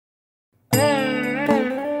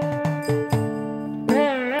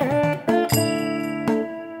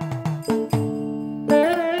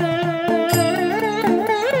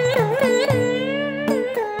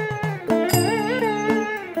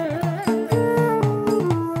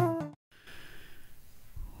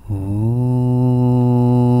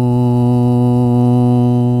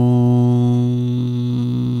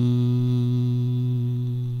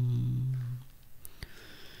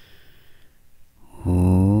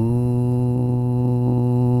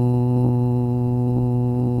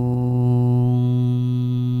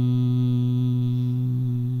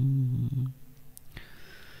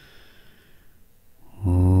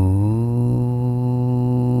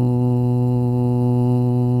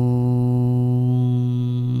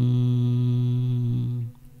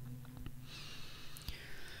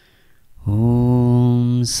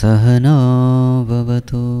सहना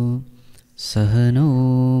भवतु सहनो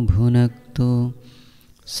भुनक्तु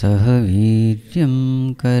सह वीर्यं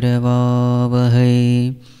करवावहै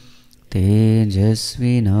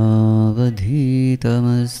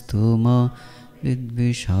तेजस्विनावधीतमस्तु मा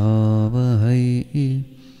विद्विषावहै।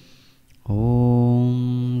 ॐ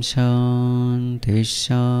शान्ति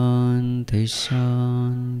शान्ति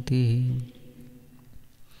शान्तिः।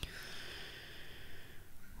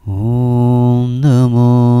 ॐ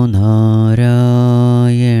नमो नारायणाय।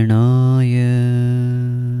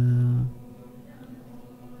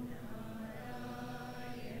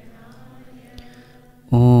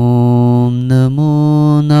 ॐ नमो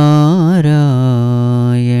नारायणाय।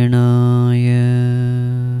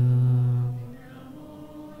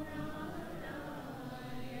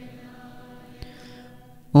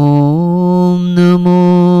 ॐ नमो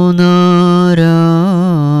नारायणाय।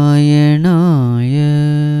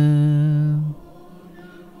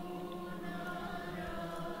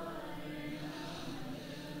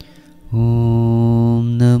 ॐ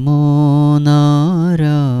नमो नारायणाय।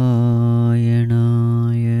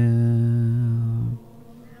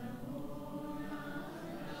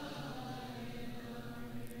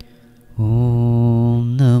 ॐ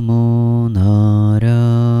नमो नारायणाय।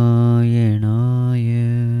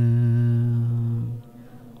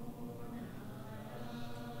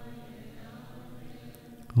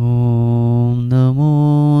 ॐ नमो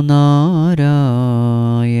नारायणाय।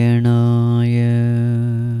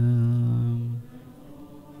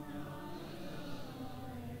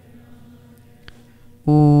 ॐ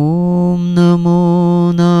नमो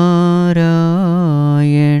नारायणाय।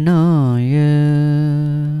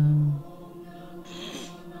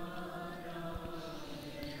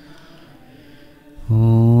 ॐ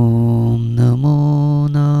नमो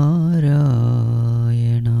नारायणाय।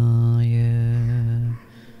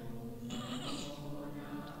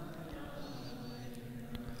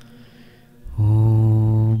 ॐ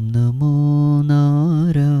नमो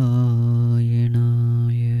नारायणाय।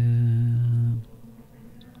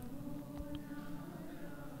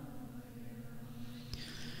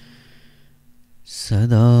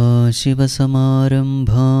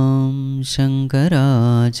 सदाशिवसमारम्भां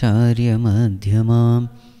शङ्कराचार्यमध्यमाम्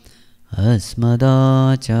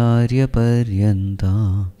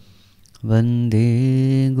अस्मदाचार्यपर्यन्तां वन्दे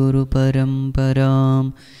गुरुपरम्परां।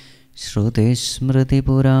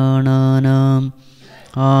 श्रुतिस्मृतिपुराणानाम्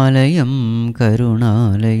आलयं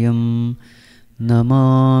करुणालयं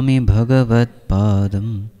नमामि भगवत्पादं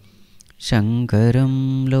शङ्करं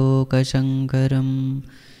लोकशङ्करं।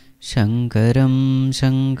 शङ्करं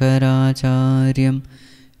शङ्कराचार्यं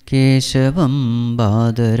केशवं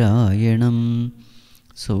बादरायणं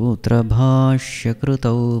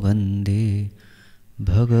सूत्रभाष्यकृतौ वन्दे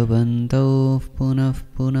भगवन्तौ पुनः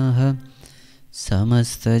पुनः।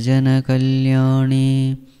 समस्तजनकल्याणे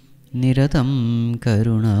निरतं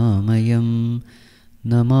करुणामयं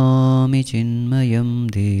नमामि चिन्मयं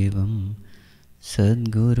देवं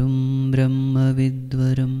सद्गुरुं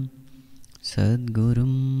ब्रह्मविद्वरम्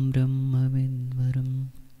सद्गुरुं ब्रह्मविद्वरम्।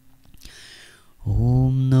 ॐ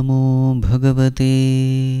नमो भगवते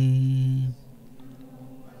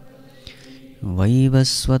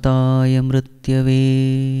वैवस्वताय मृत्यवे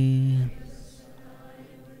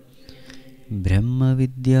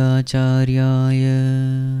ब्रह्मविद्याचार्याय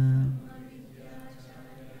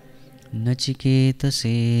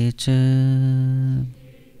नचिकेतसे च।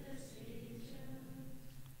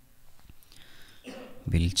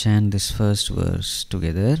 We'll chant this first verse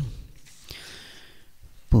together.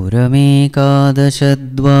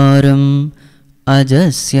 पुरमेकादशद्वारम्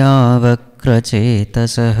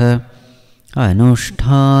अजस्यावक्रचेतसः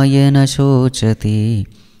अनुष्ठाय न शोचति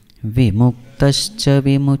विमुक्तश्च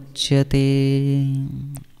विमुच्यते.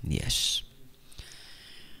 Yes.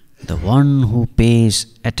 The one who pays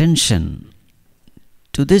attention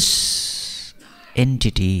to this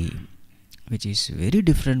entity, which is very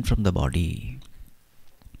different from the body,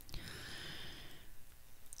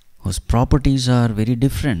 whose properties are very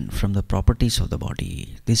different from the properties of the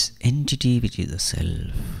body, this entity which is the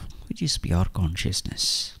self, which is pure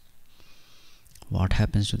consciousness. What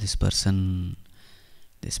happens to this person?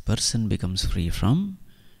 This person becomes free from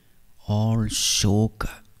all Shloka,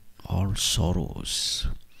 all sorrows,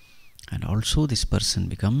 and also this person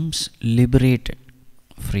becomes liberated,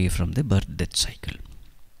 free from the birth-death cycle.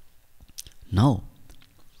 Now,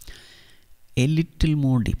 a little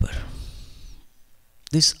more deeper.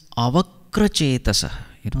 This avakrachetasa,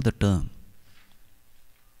 the term.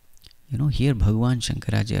 Here Bhagavan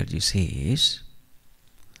Shankaracharya says,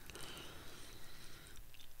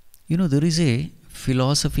 there is a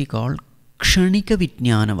philosophy called Kshanika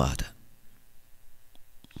Vijnanavada.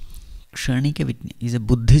 Kshanika Vijnana is a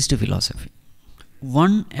Buddhist philosophy,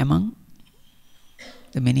 one among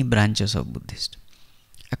the many branches of Buddhist.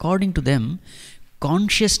 According to them,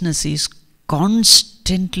 consciousness is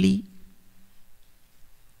constantly,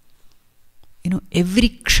 every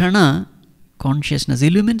kshana, consciousness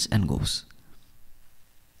illumines and goes.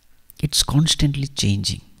 It's constantly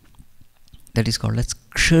changing. That is called as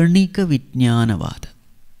Kshanika Vijnanavada.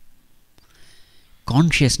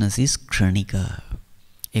 Consciousness is Kshanika.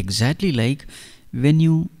 Exactly like when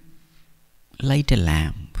you light a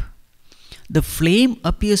lamp. The flame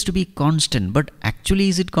appears to be constant, but actually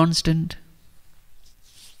is it constant?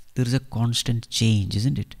 There is a constant change,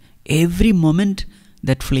 isn't it? Every moment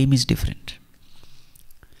that flame is different.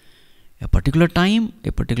 A particular time,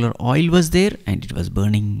 a particular oil was there and it was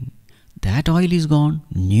burning. That oil is gone,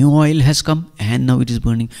 new oil has come and now it is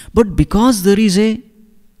burning. But because there is a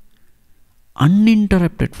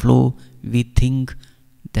uninterrupted flow, we think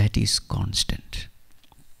that is constant.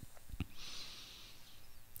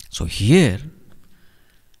 So here,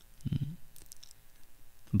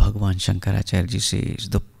 Bhagavan Shankaracharya says,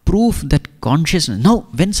 the proof that consciousness... Now,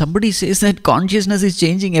 when somebody says that consciousness is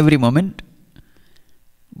changing every moment,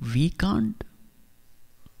 we can't,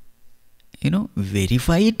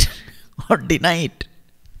 verify it or deny it.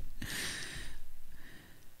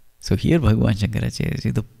 So here Bhagavan Shankaracharya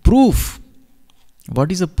says, the proof,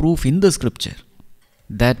 what is the proof in the scripture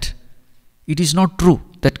that it is not true,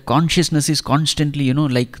 that consciousness is constantly,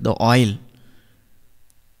 like the oil.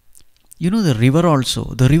 The river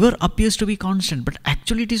also, the river appears to be constant, but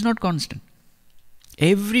actually it is not constant.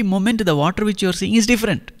 Every moment the water which you are seeing is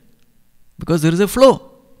different because there is a flow.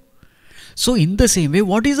 So in the same way,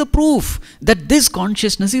 what is the proof that this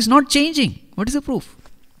consciousness is not changing? What is the proof?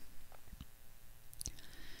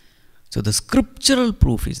 So the scriptural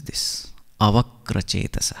proof is this, avakra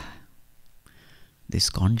chetasa. This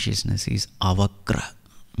consciousness is avakra.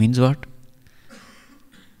 Means what?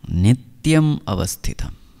 Nityam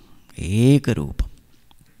avasthitam. Ekarupam.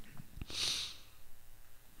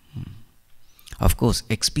 Of course,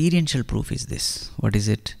 experiential proof is this. What is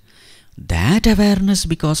it? That awareness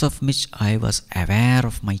because of which I was aware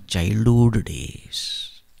of my childhood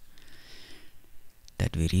days.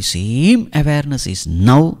 That very same awareness is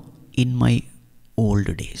now in my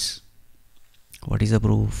old days. What is the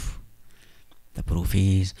proof? The proof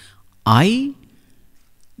is I,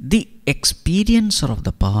 the experiencer of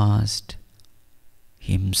the past,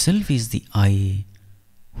 himself is the I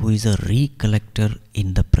who is a recollector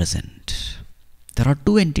in the present. There are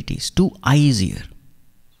two entities, two I's here.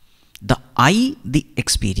 The I, the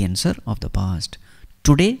experiencer of the past.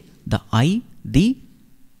 Today, the I, the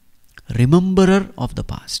rememberer of the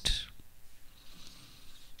past.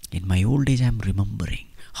 In my old age, I am remembering.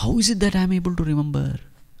 How is it that I am able to remember?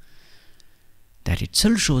 That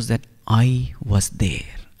itself shows that I was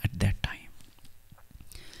there at that time.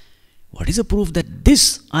 What is the proof that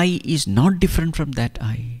this I is not different from that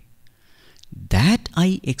I? That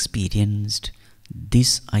I experienced,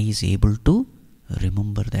 this I is able to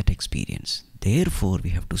remember that experience. Therefore, we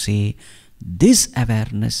have to say, this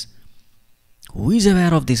awareness, who is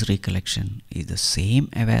aware of this recollection, is the same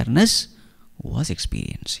awareness who was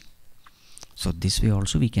experiencing. So this way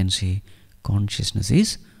also we can say consciousness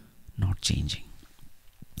is not changing.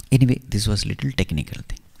 Anyway, this was little technical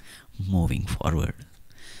thing. Moving forward.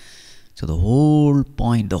 So the whole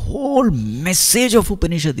point, the whole message of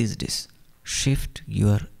Upanishad is this. Shift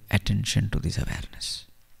your attention to this awareness.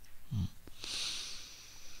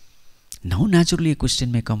 Now naturally a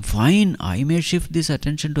question may come, fine, I may shift this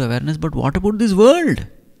attention to awareness, but what about this world?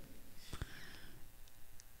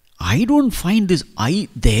 I don't find this I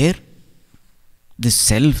there, this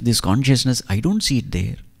self, this consciousness, I don't see it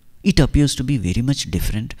there. It appears to be very much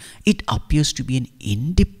different. It appears to be an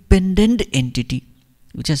independent entity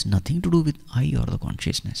which has nothing to do with I or the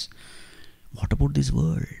consciousness. What about this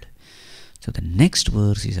world? So the next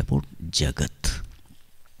verse is about Jagat.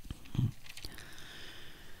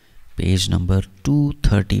 Page number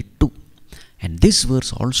 232. And this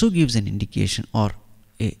verse also gives an indication or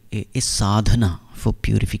a sadhana for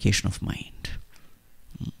purification of mind.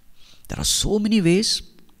 There are so many ways.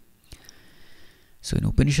 So in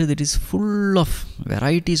Upanishad it is full of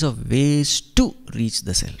varieties of ways to reach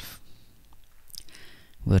the self.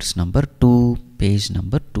 Verse number 2, page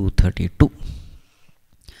number 232.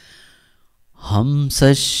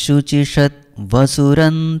 Hamsashuchishat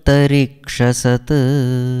vasurantarikshasat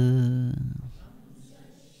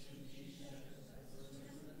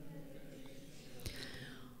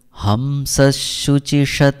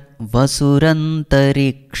Hamsashuchishat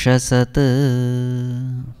vasurantarikshasat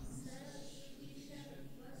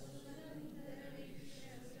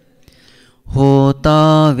होता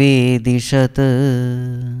वेदिशत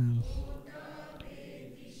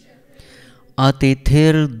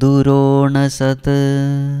अतिथिर्दुरो न सत्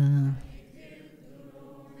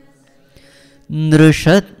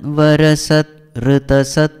नृषत् वरसत्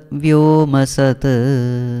ऋतसत् व्योमसत्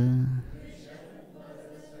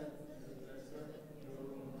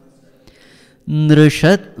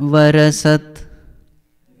नृषत् वरसत्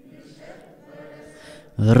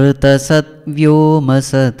ऋतसत्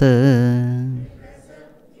व्योमसत्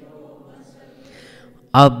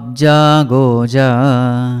अब्जा गोजा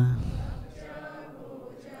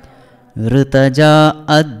ऋतजा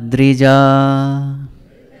अद्रिजा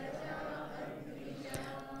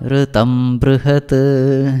ऋतं बृहत्.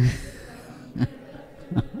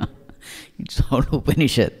 It's all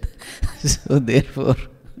Upanishad. So therefore,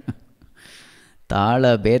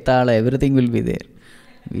 Tala, Betala, everything will be there.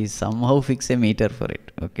 We somehow fix a meter for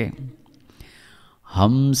it. Okay.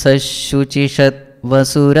 Hamsa Shuchishat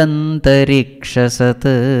Vasurantarikshasat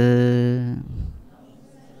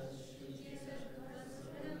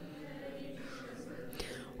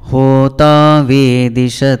Hota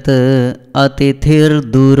Vedishat Atithir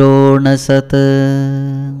Sat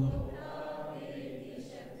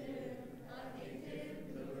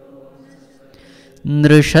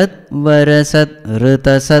Nrishat Varasat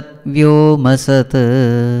Ritasat Vyomasat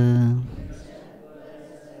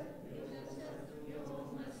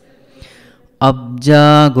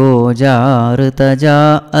Abja Goja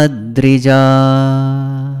Ritaja Adrija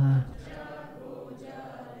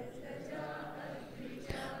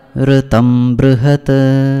Ritam Brihat.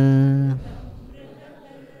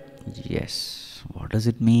 Yes, what does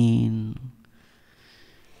it mean?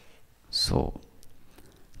 So,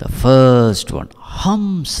 the first one,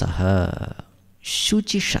 Hamsaha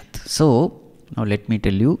Shuchishat. So, now let me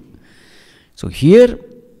tell you. So, here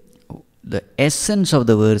the essence of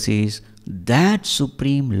the verse is that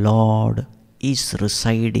Supreme Lord is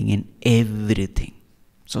residing in everything.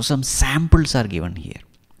 So, some samples are given here.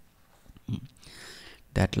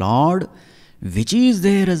 That Lord, which is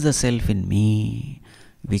there as the self in me,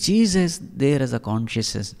 which is there as a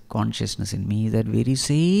consciousness in me, that very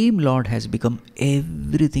same Lord has become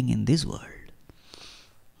everything in this world.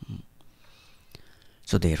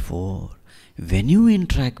 So therefore, when you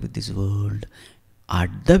interact with this world,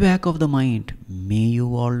 at the back of the mind, may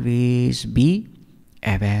you always be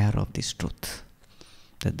aware of this truth,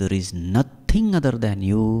 that there is nothing other than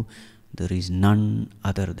you, there is none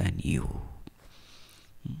other than you.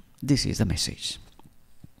 This is the message.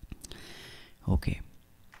 Okay.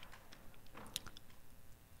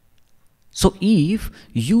 So if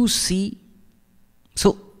you see,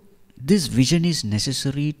 so this vision is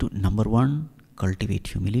necessary to, number one, cultivate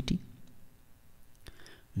humility.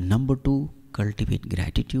 Number two, cultivate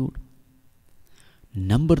gratitude.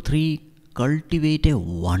 Number three, cultivate a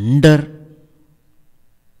wonder.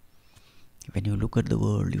 When you look at the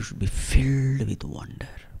world, you should be filled with wonder.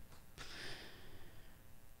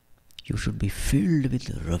 You should be filled with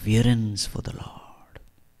reverence for the Lord.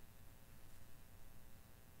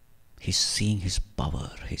 He's seeing His power,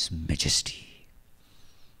 His majesty,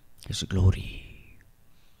 His glory.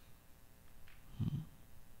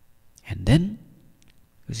 And then,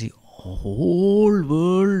 you see, whole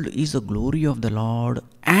world is the glory of the Lord,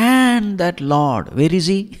 and that Lord, where is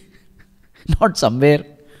He? Not somewhere.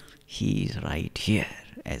 He is right here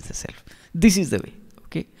as the self. This is the way.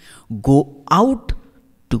 Okay. Go out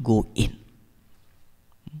to go in.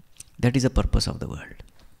 That is the purpose of the world.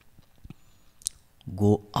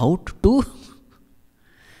 Go out to,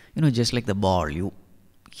 just like the ball, you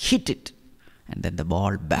hit it and then the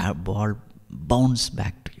ball bounces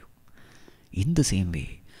back to you. In the same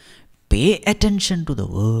way, pay attention to the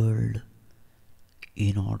world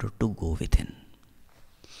in order to go within.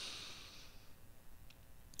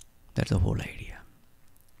 That's the whole idea.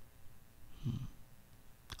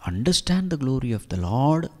 Understand the glory of the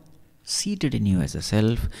Lord seated in you as a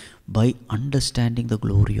self by understanding the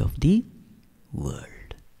glory of the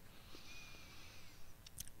world.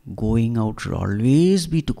 Going out should always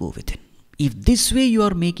be to go within. If this way you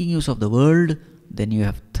are making use of the world, then you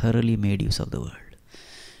have thoroughly made use of the world.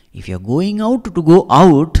 If you are going out to go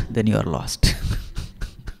out, then you are lost.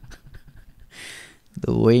 The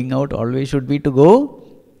going out always should be to go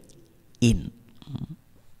in.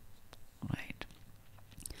 Right.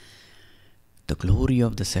 The glory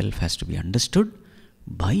of the self has to be understood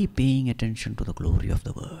by paying attention to the glory of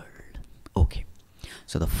the world. Okay.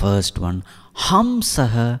 So the first one,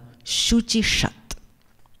 Hamsaha Shuchishat.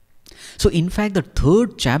 So in fact, the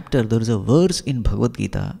third chapter, there is a verse in Bhagavad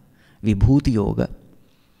Gita, Vibhuti Yoga.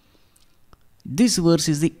 This verse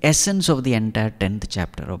is the essence of the entire 10th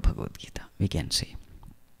chapter of Bhagavad Gita, we can say.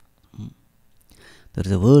 There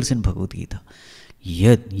is a verse in Bhagavad Gita,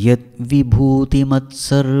 Yad yad vibhuti mat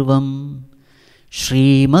sarvam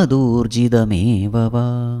Shrimadurjidameva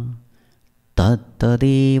va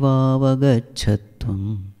Tattadeva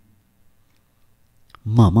vagachatvam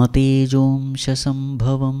Mama tejomsha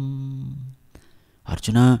sambhavam.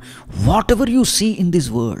 Arjuna, whatever you see in this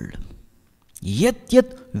world, yat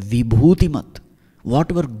vibhutimat,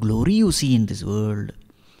 whatever glory you see in this world,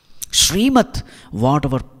 Srimat,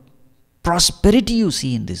 whatever prosperity you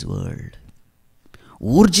see in this world,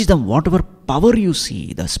 Urjidam, whatever power you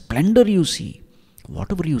see, the splendor you see,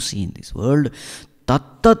 whatever you see in this world,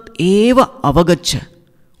 Tattat eva avagacha,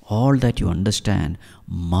 all that you understand,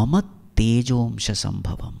 Mama tejomsha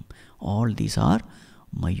sambhavam, all these are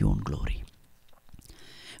my own glory.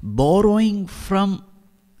 Borrowing from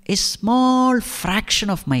a small fraction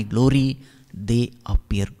of my glory, they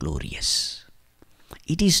appear glorious.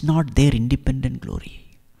 It is not their independent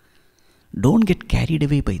glory. Don't get carried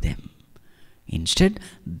away by them. Instead,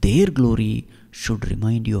 their glory should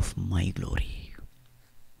remind you of my glory.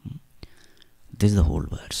 This is the whole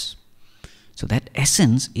verse. So that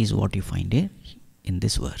essence is what you find here in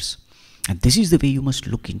this verse. And this is the way you must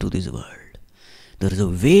look into this world. There is a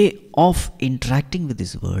way of interacting with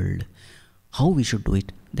this world. How we should do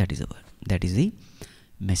it, that is the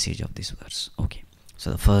message of this verse. Okay.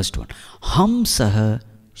 So the first one, Hamsaha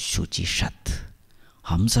Shuchishat.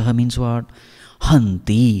 Hamsaha means what?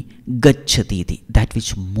 Hanti Gachatiti. That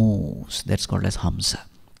which moves. That's called as Hamsa.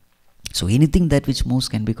 So anything that which moves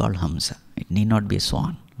can be called Hamsa. It need not be a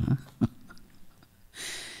swan.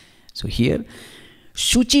 So here,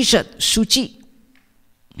 Shuchishat. Shuchi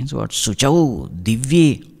means what? Suchau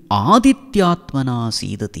Divye Adityatmana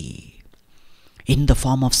Sidati. In the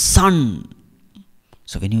form of sun.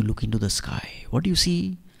 So when you look into the sky, what do you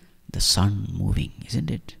see? The sun moving, isn't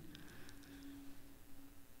it?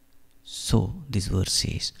 So this verse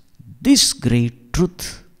says, this great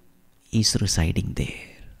truth is residing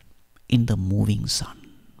there, in the moving sun.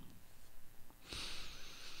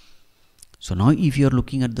 So now if you are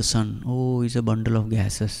looking at the sun, oh, it's a bundle of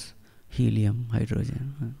gases, helium,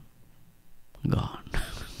 hydrogen, gone.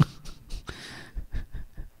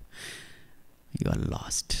 You are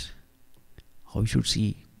lost. How you should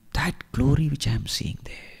see that glory which I am seeing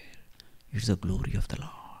there. It is the glory of the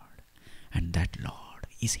Lord. And that Lord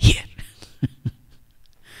is here.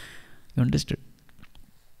 You understood?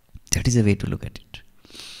 That is a way to look at it.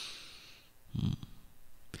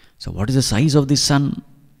 So what is the size of this sun?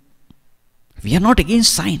 We are not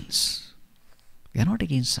against science. We are not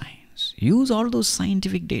against science. Use all those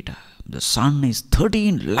scientific data. The sun is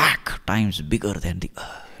 13 lakh times bigger than the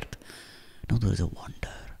earth. Now there is a wonder.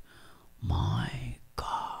 My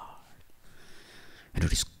God. And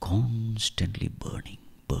it is constantly burning,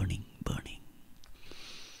 burning, burning.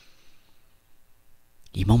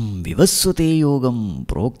 Imam vivasvate yogam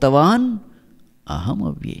proktavan aham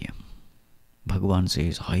avyayam. Bhagavan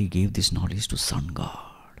says, I gave this knowledge to Sun God.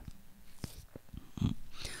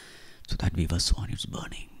 So that vivasvan is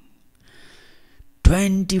burning.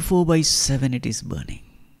 24/7 it is burning.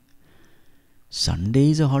 Sunday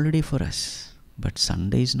is a holiday for us. But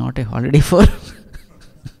Sunday is not a holiday for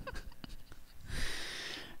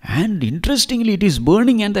and interestingly it is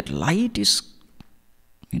burning and that light is,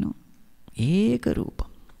 Ekarupam.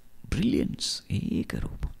 Brilliance.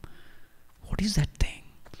 Ekarupam. What is that thing?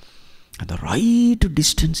 And the right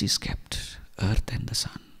distance is kept. Earth and the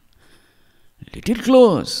sun. Little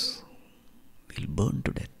close, we'll burn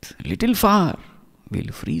to death. Little far,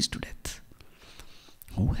 we'll freeze to death.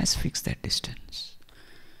 Who has fixed that distance?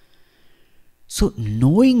 So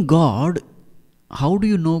knowing God, how do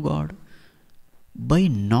you know God? By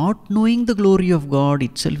not knowing the glory of God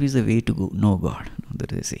itself is the way to know God.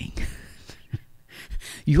 That is saying.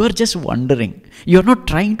 You are just wondering. You are not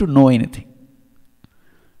trying to know anything.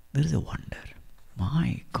 There is a wonder.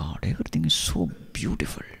 My God, everything is so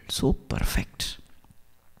beautiful, so perfect.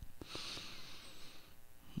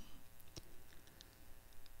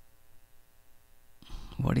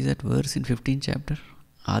 What is that verse in 15th chapter?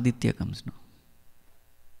 Aditya comes now.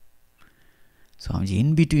 Swamiji,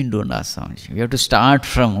 in between don't ask Swamiji. We have to start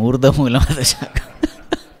from Urdha Mula Madashaka.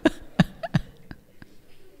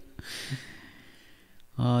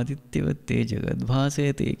 Adityavate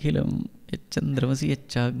jagadbhasete khilam yachandramasi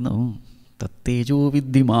yachagnav tattejo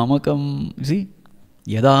vidhi mamakam. You see?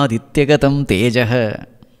 Yada adityagatam tejah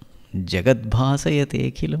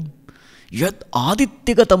jagadbhasayate khilam. Yad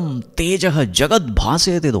adityagatam tejah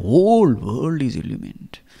jagadbhasayate. The whole world is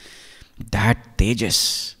illumined. That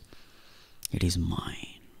tejas, it is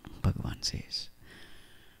mine. Bhagavan says.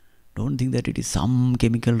 Don't think that it is some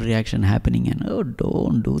chemical reaction happening and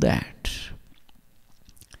don't do that.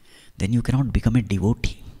 Then you cannot become a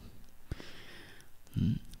devotee.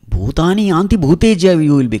 Bhutani yanti bhuteja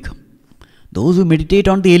you will become. Those who meditate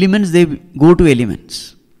on the elements, they go to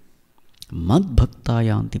elements. Mad bhakta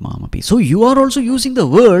yanti mamapi. So you are also using the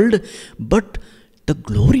world, but the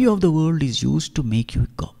glory of the world is used to make you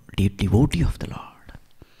a devotee of the Lord.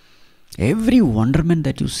 Every wonderment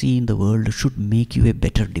that you see in the world should make you a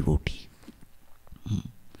better devotee.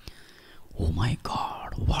 Oh my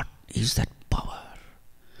God, what is that power?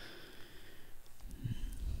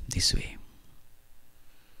 This way.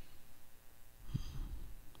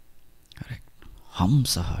 Correct.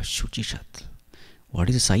 Hamsaha Shuchishat. What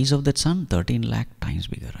is the size of that sun? 13 lakh times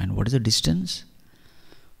bigger. And what is the distance?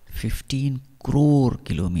 15 crore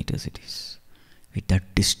kilometers it is. With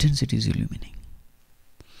that distance it is illumining.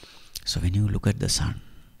 So when you look at the sun,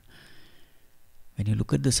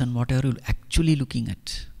 what are you actually looking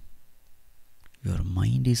at? Your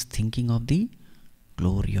mind is thinking of the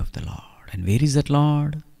glory of the Lord. And where is that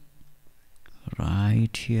Lord?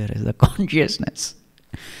 Right here is the consciousness.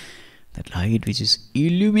 That light which is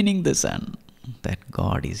illumining the sun. That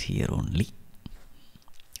God is here only.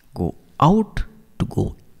 Go out to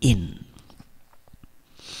go in.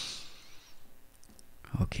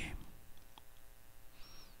 Okay.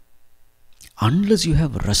 Unless you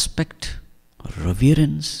have respect,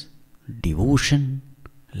 reverence, devotion,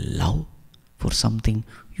 love for something,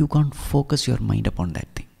 you can't focus your mind upon that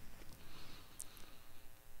thing.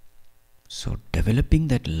 So developing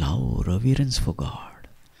that love, reverence for God,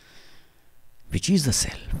 which is the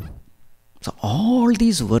self. So all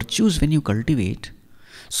these virtues when you cultivate,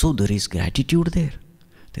 so there is gratitude there.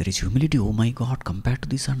 There is humility. Oh my God, compared to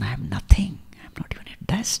the sun, I am nothing. I am not even a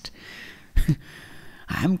dust.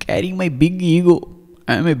 I am carrying my big ego.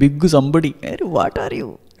 I am a big somebody. What are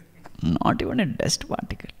you? Not even a dust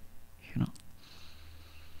particle.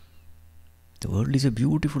 The world is a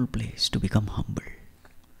beautiful place to become humble.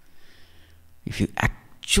 If you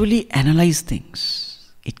actually analyze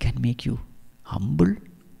things, it can make you humble,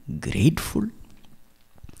 grateful.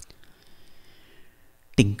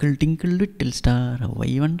 Tinkle, tinkle, little star, how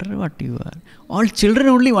I wonder what you are. All children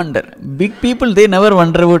only wonder. Big people, they never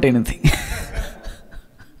wonder about anything.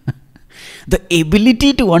 The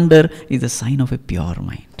ability to wonder is a sign of a pure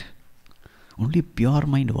mind. Only pure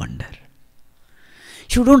mind wonder.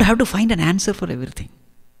 You don't have to find an answer for everything.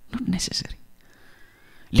 Not necessary.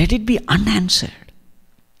 Let it be unanswered.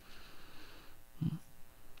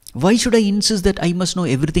 Why should I insist that I must know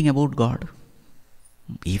everything about God?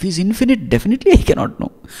 If He is infinite, definitely I cannot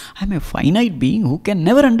know. I am a finite being who can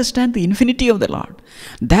never understand the infinity of the Lord.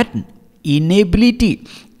 That inability,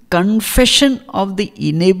 confession of the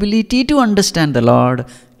inability to understand the Lord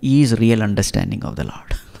is real understanding of the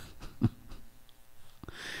Lord.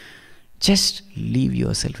 Just leave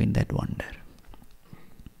yourself in that wonder.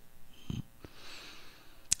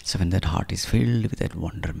 So when that heart is filled with that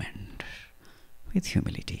wonderment, with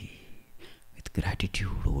humility, with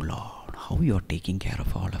gratitude, oh Lord, how you are taking care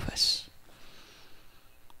of all of us.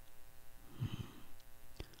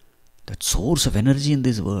 That source of energy in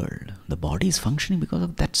this world, the body is functioning because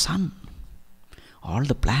of that sun. All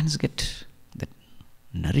the plants get that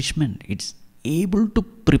nourishment. It's able to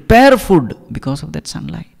prepare food because of that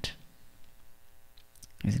sunlight.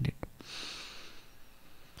 Isn't it?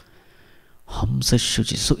 Hamsa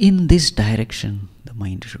Shuchi. So in this direction, the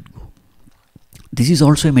mind should go. This is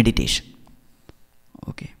also a meditation.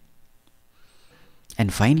 Okay.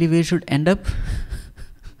 And finally, where should end up?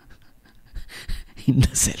 In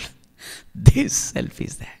the self. This self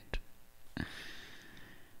is that.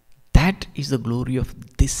 That is the glory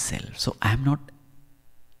of this self. So I am not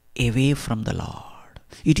away from the Lord.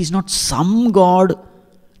 It is not some God,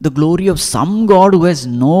 the glory of some God who has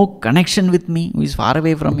no connection with me, who is far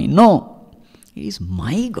away from me. No. It is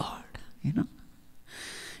my God.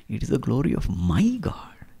 It is the glory of my God.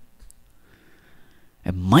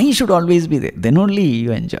 And mine should always be there. Then only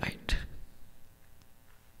you enjoy it.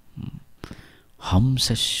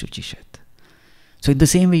 Hamsa Shuchishat. So in the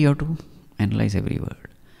same way you have to analyze every word.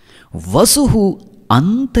 Vasuhu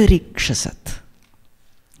antarikshasat.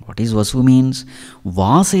 What is Vasu means?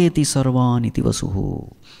 Vaseti sarvan iti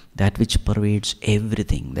Vasuhu. That which pervades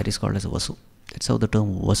everything. That is called as Vasu. That's how the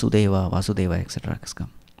term Vasudeva, etc. has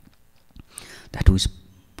come. That who is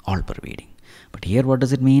all pervading. But here what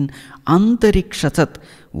does it mean? Antarikshasat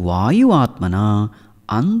vayu atmana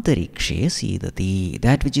antarikshe sidati.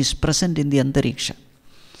 That which is present in the antariksha,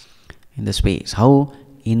 in the space. How?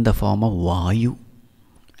 In the form of vayu,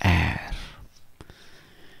 air.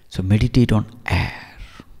 So meditate on air.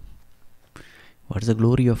 What's the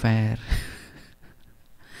glory of air?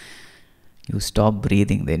 You stop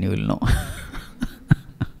breathing, then you will know.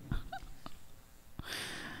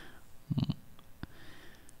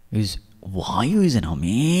 Vayu is an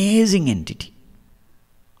amazing entity.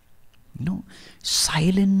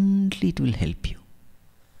 Silently it will help you.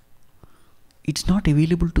 It's not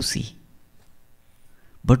available to see.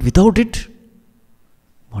 But without it,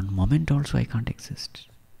 one moment also I can't exist.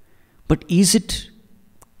 But is it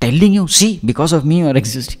telling you, see, because of me you are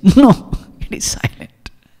existing? No, it is silent.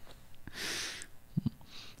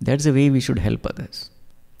 That's the way we should help others.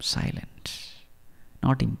 Silent,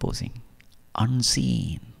 not imposing,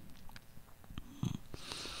 unseen.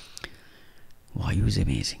 Vayu is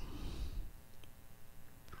amazing.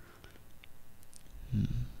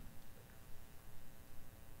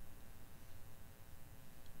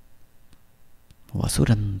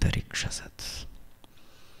 Vasurantarikshasat.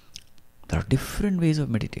 There are different ways of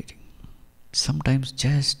meditating. Sometimes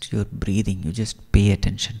just your breathing, you just pay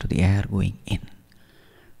attention to the air going in.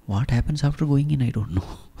 What happens after going in, I don't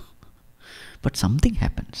know. But something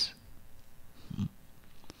happens.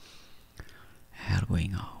 Air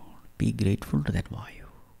going out. Be grateful to that Vayu.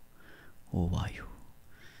 Oh Vayu.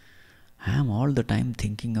 I am all the time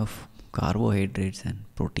thinking of carbohydrates and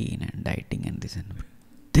protein and dieting and this and that.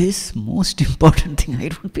 This most important thing, I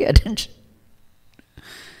don't pay attention.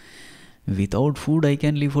 Without food I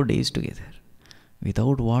can live for days together.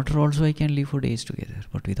 Without water also I can live for days together.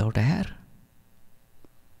 But without air,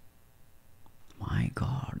 my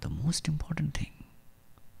God, the most important thing.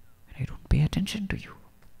 I don't pay attention to you.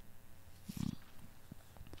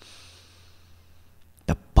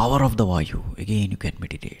 The power of the Vayu, again you can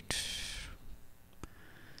meditate.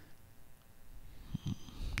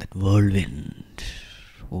 That whirlwind,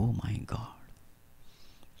 oh my God.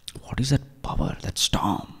 What is that power, that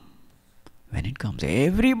storm? When it comes,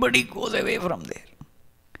 everybody goes away from there.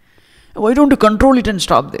 Why don't you control it and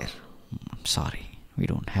stop there? Sorry, we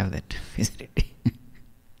don't have that facility.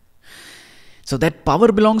 So that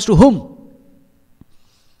power belongs to whom?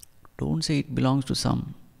 Don't say it belongs to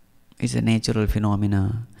some. It's a natural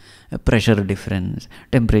phenomena, a pressure difference,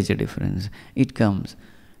 temperature difference. It comes.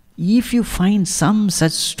 If you find some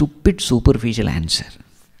such stupid superficial answer,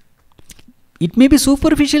 it may be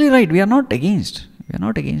superficially right. We are not against. We are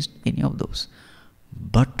not against any of those.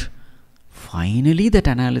 But finally that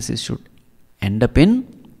analysis should end up in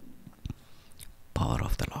power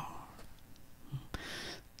of the Lord.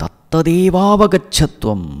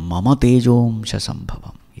 Tattadevavagachatvam mama tejomsha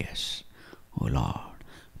sambhavam. Yes, O Lord,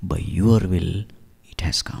 by your will it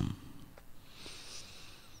has come.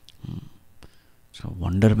 So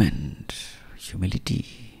wonderment,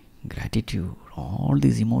 humility, gratitude, all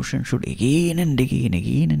these emotions should again and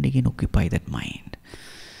again occupy that mind.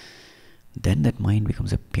 Then that mind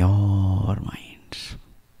becomes a pure mind.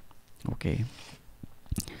 Okay.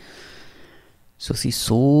 So see,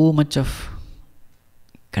 so much of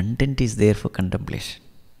content is there for contemplation,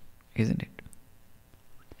 isn't it?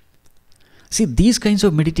 See, these kinds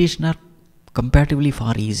of meditation are comparatively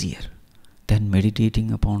far easier than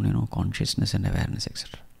meditating upon, consciousness and awareness,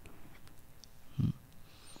 etc.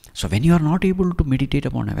 So when you are not able to meditate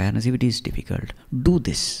upon awareness, if it is difficult, do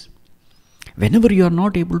this. Whenever you are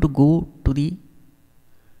not able to go to the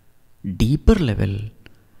deeper level,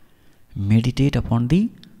 meditate upon the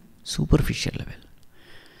superficial level.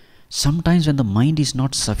 Sometimes when the mind is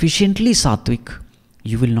not sufficiently sattvic,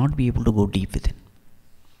 you will not be able to go deep within.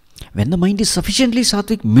 When the mind is sufficiently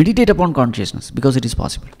sattvic, meditate upon consciousness, because it is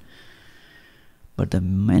possible. But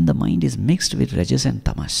when the mind is mixed with rajas and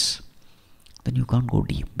tamas, then you can't go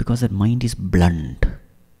deep, because that mind is blunt,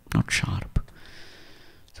 not sharp.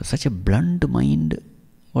 So such a blunt mind,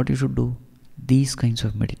 what you should do? These kinds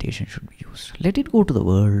of meditation should be used. Let it go to the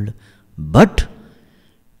world, but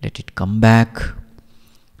let it come back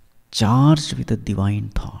charged with the divine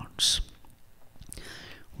thoughts.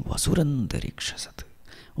 Vasurantarikshasat.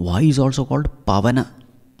 Why is also called Pavana?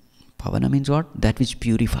 Pavana means what? That which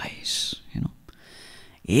purifies.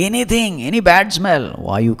 Anything, any bad smell,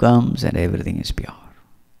 Vayu comes and everything is pure.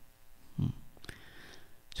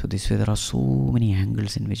 So this way there are so many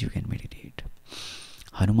angles in which you can meditate.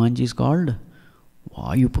 Hanumanji is called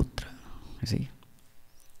Vayuputra. You see?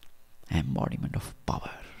 Embodiment of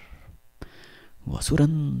power.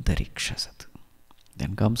 Vasurantarikshasat.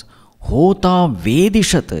 Then comes Hota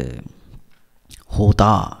Vedishat.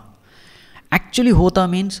 Hota. Actually Hota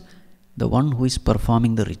means the one who is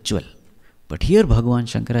performing the ritual. But here Bhagavan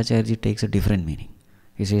Shankaracharya takes a different meaning.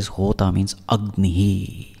 He says Hota means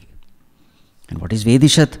Agnihi. And what is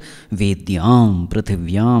Vedishat? Vedyam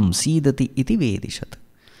Prithivyam Sidati iti Vedishat.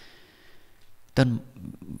 Then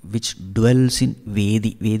which dwells in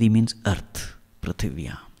Vedi. Vedi means earth,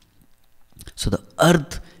 Prithivya. So the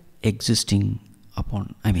earth existing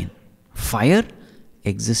upon, fire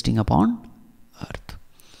existing upon earth.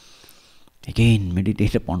 Again,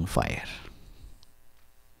 meditate upon fire.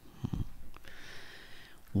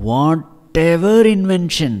 Whatever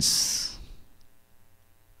inventions,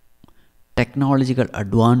 technological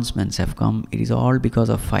advancements have come, it is all because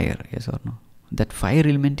of fire, yes or no? That fire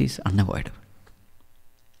element is unavoidable.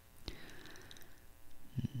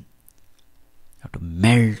 You have to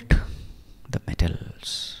melt the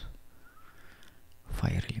metals.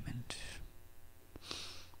 Fire element.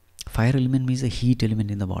 Fire element means the heat element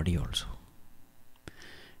in the body also.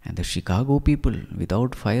 And the Chicago people,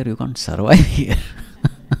 without fire you can't survive here.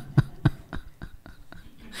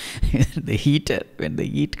 The heater, when the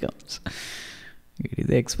heat comes, it is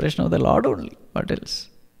the expression of the Lord only. What else?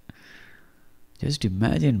 Just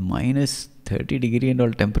imagine minus 30 degree and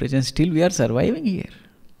all temperature, and still we are surviving here.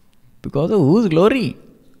 Because of whose glory?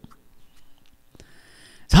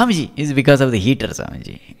 Swamiji, is because of the heater,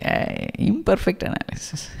 Swamiji. Imperfect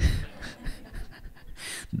analysis.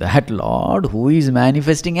 That Lord who is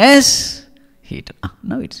manifesting as heater.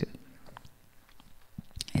 Now it's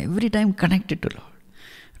every time connected to Lord.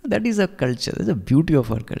 That is our culture. That is the beauty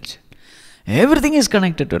of our culture. Everything is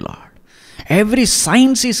connected to Lord. Every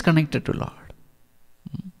science is connected to Lord.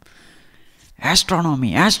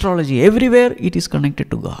 Astronomy, astrology, everywhere it is connected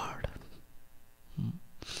to God.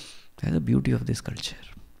 That is the beauty of this culture.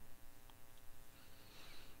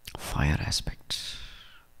 Fire aspects.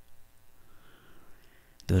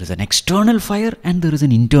 There is an external fire and there is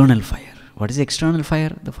an internal fire. What is the external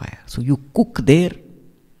fire? The fire. So you cook there.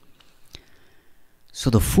 So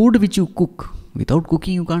the food which you cook, without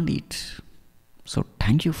cooking you can't eat. So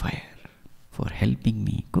thank you, fire, for helping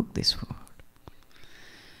me cook this food.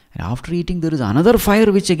 And after eating there is another fire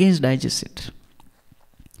which again digests it.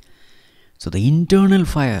 So the internal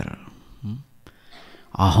fire.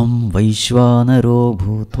 Aham Vaishvanaro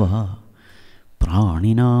Bhutva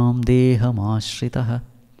Praninam Deham Ashritaha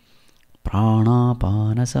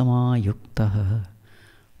Pranapana Samayuktaha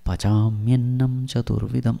Pachamyannam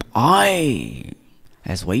Chaturvidam. I,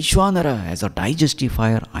 as Vaishvanara, as a digestive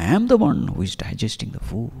fire, I am the one who is digesting the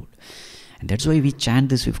food. And that's why we chant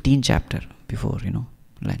this 15th chapter before,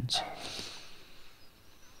 lunch.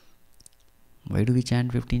 Why do we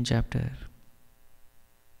chant 15th chapter?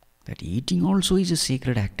 That eating also is a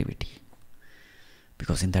sacred activity.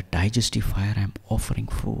 Because in that digestive fire I am offering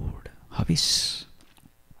food. Havis.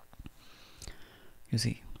 You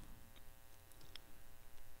see.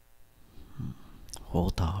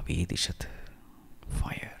 Hota Vedishat.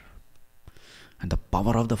 Fire. And the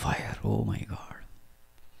power of the fire. Oh my God.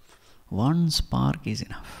 One spark is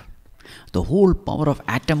enough. The whole power of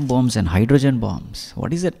atom bombs and hydrogen bombs.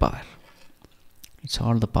 What is that power? It's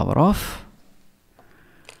all the power of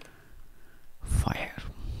fire.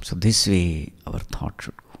 So this way our thought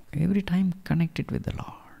should go. Every time connected with the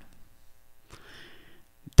Lord.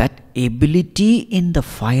 That ability in the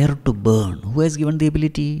fire to burn. Who has given the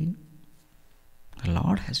ability? The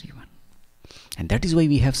Lord has given. And that is why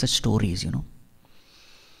we have such stories,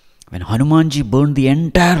 When Hanumanji burned the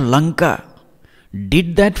entire Lanka,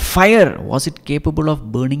 did that fire, was it capable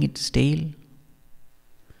of burning its tail?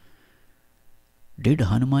 Did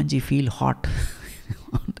Hanumanji feel hot?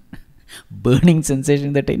 Burning sensation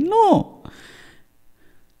in the tail? No.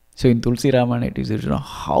 So in Tulsi Ramayana it is written,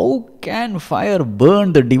 how can fire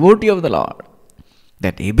burn the devotee of the Lord?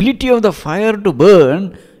 That ability of the fire to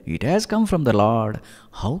burn, it has come from the Lord.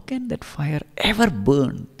 How can that fire ever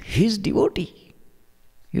burn his devotee?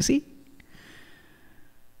 You see?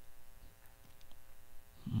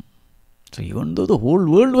 So even though the whole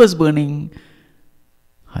world was burning,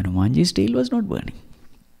 Hanumanji's tail was not burning.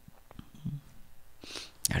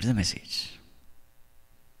 That is the message.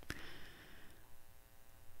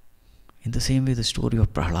 In the same way, the story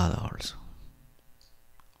of Prahlada also.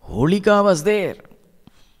 Holika was there,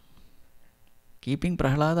 keeping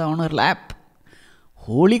Prahlada on her lap.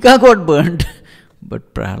 Holika got burnt,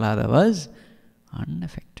 but Prahlada was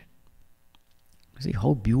unaffected. See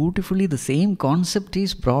how beautifully the same concept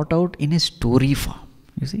is brought out in a story form.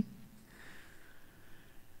 You see?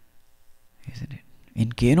 Isn't it?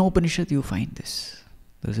 In Kathopanishad you find this.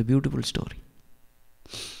 There is a beautiful story.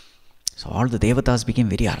 So all the devatas became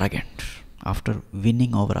very arrogant after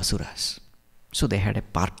winning over asuras. So they had a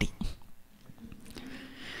party.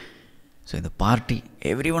 So in the party,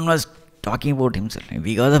 everyone was talking about himself.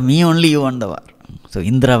 Because of me only you won the war. So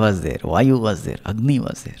Indra was there, Vayu was there, Agni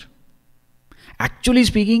was there. Actually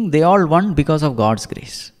speaking, they all won because of God's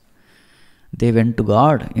grace. They went to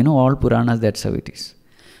God. All Puranas, that's how it is.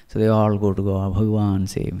 So they all go to God, Bhagavan,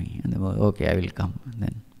 save me. And they go, okay, I will come. And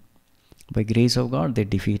then, by grace of God, they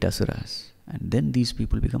defeat Asuras. And then these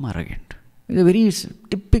people become arrogant. It's a very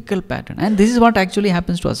typical pattern. And this is what actually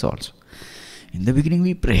happens to us also. In the beginning,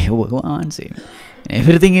 we pray, oh Bhagavan, save me.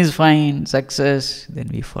 Everything is fine, success. Then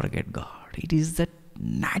we forget God. It is that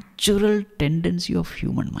natural tendency of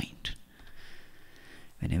human mind.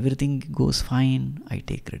 When everything goes fine, I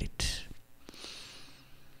take credit.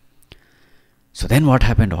 So then what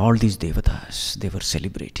happened? All these devatas, they were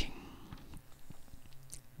celebrating.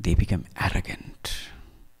 They became arrogant.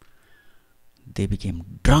 They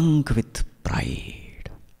became drunk with pride.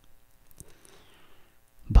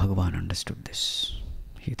 Bhagavan understood this.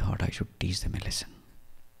 He thought, I should teach them a lesson.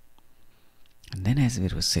 And then as we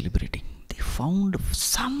were celebrating, they found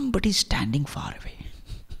somebody standing far away.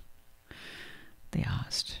 They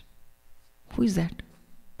asked, who is that?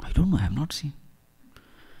 I don't know, I have not seen.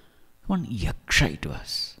 One yaksha it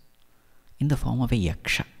was, in the form of a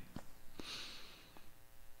yaksha.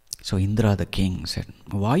 So Indra the king said,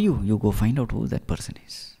 Vayu, you go find out who that person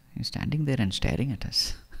is. He's standing there and staring at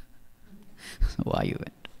us. So Vayu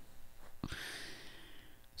went.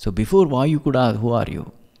 So before Vayu could ask, who are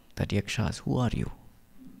you? That yaksha asked, who are you?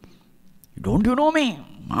 Don't you know me?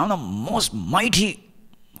 I'm the most mighty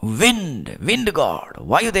wind god,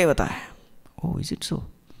 Vayu Devata. Oh, is it so?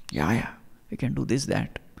 Yeah, we can do this,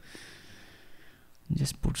 that.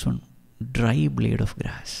 Just puts on dry blade of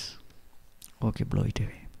grass. Okay, blow it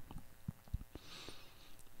away.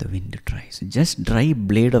 The wind tries. Just dry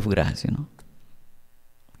blade of grass,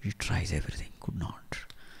 He tries everything, could not.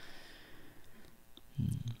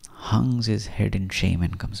 Hangs his head in shame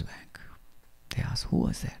and comes back. They ask, who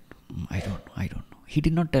was that? I don't know. He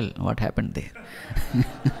did not tell what happened there. He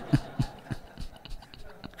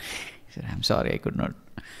said, I'm sorry, I could not.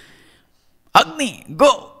 Agni,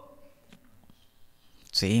 go!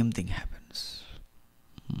 Same thing happens.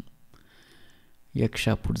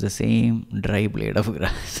 Yaksha puts the same dry blade of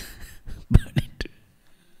grass. Burn it.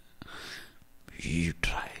 He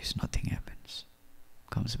tries, nothing happens.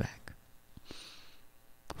 Comes back.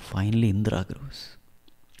 Finally Indra goes.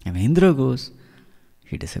 And when Indra goes,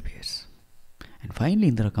 he disappears. And finally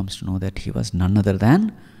Indra comes to know that he was none other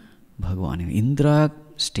than Bhagavan. Indra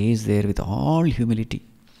stays there with all humility.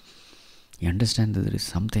 He understands that there is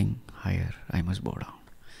something higher. I must bow down.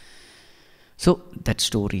 So that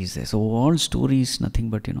story is there. So all stories,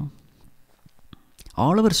 nothing but,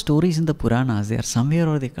 all our stories in the Puranas, they are somewhere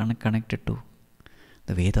or they connected to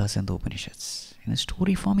the Vedas and the Upanishads. In a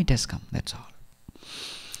story form it has come, that's all.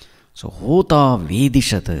 So Hota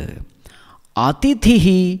Vedishat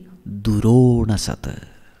Atithihi Duronasat.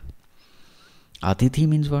 Atithi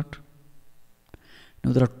means what?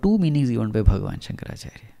 Now there are two meanings given by Bhagavan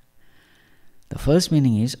Shankaracharya. The first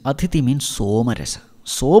meaning is Atithi means Somarasa.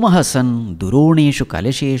 Somaha san duroneshu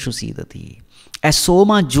kalasheshu sidati. As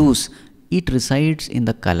Soma juice, it resides in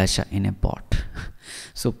the kalasha, in a pot.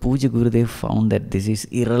 So Puja Gurudev found that this is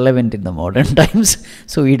irrelevant in the modern times.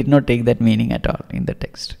 So he did not take that meaning at all in the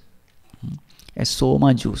text. As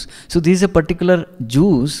Soma juice. So this is a particular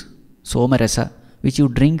juice, Soma rasa, which you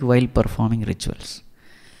drink while performing rituals.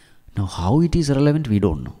 Now how it is relevant, we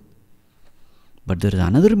don't know. But there is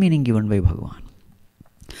another meaning given by Bhagavan.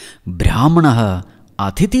 Brahmanaha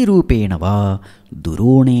Athithi rupena va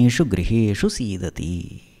duroneshu griheshu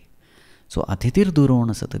sidati. So Athithir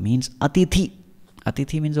duronasat means Atithi.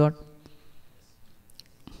 Atithi means what?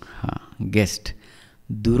 Guest.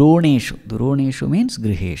 Duroneshu. Duroneshu means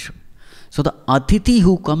griheshu. So the Atithi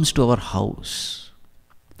who comes to our house,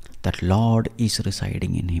 that Lord is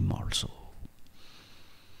residing in him also.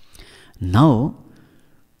 Now,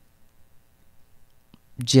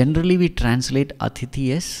 generally we translate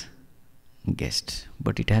Atithi as guest,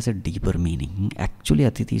 but it has a deeper meaning. Actually,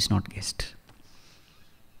 Atithi is not guest.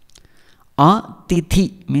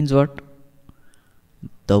 Atithi means what?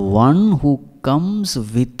 The one who comes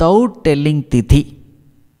without telling Tithi,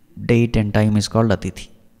 date and time, is called Atithi.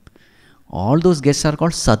 All those guests are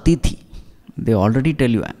called Satithi. They already tell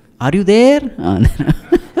you, are you there?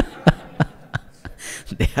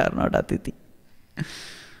 They are not Atithi.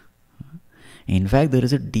 In fact, there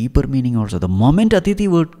is a deeper meaning also. The moment Atithi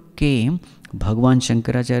word came, Bhagavan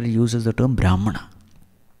Shankaracharya uses the term Brahmana.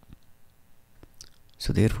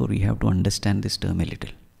 So therefore we have to understand this term a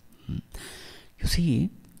little. You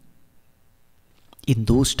see, in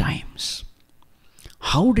those times,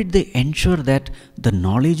 how did they ensure that the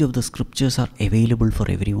knowledge of the scriptures are available for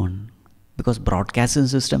everyone? Because broadcasting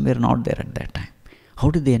system were not there at that time. How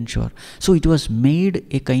did they ensure? So it was made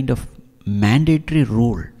a kind of mandatory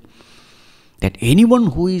rule that anyone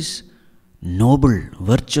who is noble,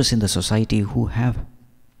 virtuous in the society who have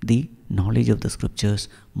the knowledge of the scriptures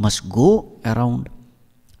must go around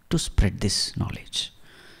to spread this knowledge.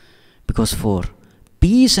 Because for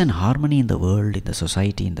peace and harmony in the world, in the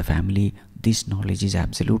society, in the family, this knowledge is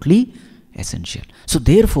absolutely essential. So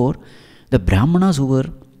therefore, the Brahmanas who were,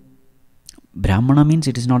 Brahmana means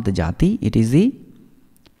it is not the jati, it is the,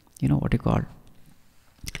 what you call,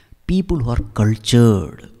 people who are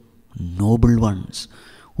cultured, noble ones,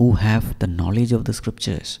 who have the knowledge of the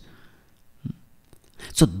scriptures.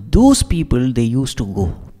 So those people, they used to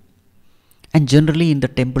go. And generally in the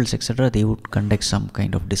temples, etc., they would conduct some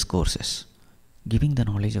kind of discourses, giving the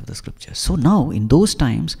knowledge of the scriptures. So now, in those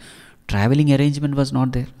times, traveling arrangement was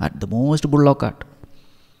not there. At the most, bullock cart.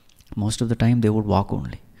 Most of the time, they would walk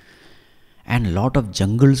only. And lot of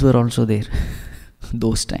jungles were also there,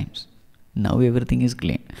 those times. Now everything is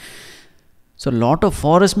clean. So lot of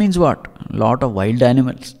forest means what? Lot of wild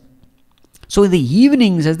animals. So in the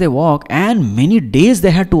evenings as they walk, and many days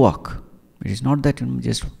they had to walk. It is not that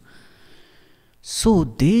just... So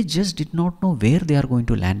they just did not know where they are going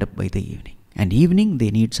to land up by the evening. And evening they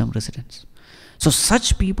need some residence. So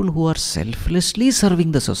such people who are selflessly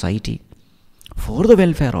serving the society for the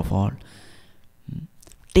welfare of all,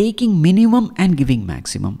 taking minimum and giving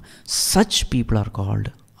maximum, such people are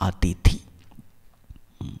called Atithi.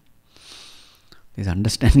 This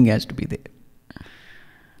understanding has to be there.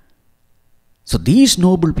 So these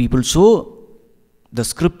noble people, so the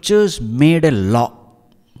scriptures made a law.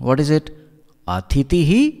 What is it?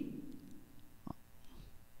 Atitihi,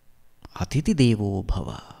 Atiti Devo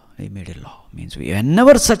Bhava. They made a law. Means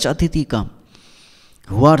whenever such Atiti come,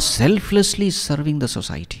 who are selflessly serving the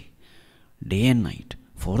society, day and night,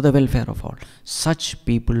 for the welfare of all, such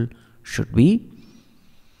people should be,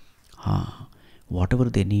 whatever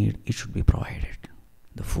they need, it should be provided.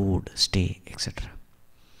 The food, stay, etc.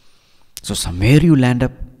 So somewhere you land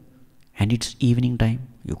up, and it's evening time,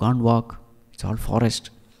 you can't walk, it's all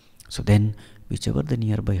forest. So then, whichever the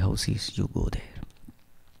nearby house is, you go there.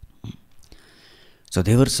 So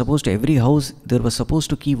they were supposed to, every house, they were supposed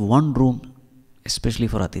to keep one room, especially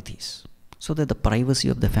for Atithis, so that the privacy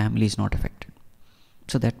of the family is not affected.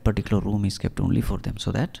 So that particular room is kept only for them,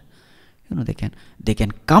 so that, they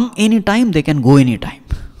can come anytime, they can go anytime.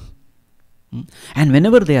 And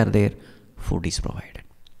whenever they are there, food is provided.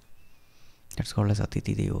 That's called as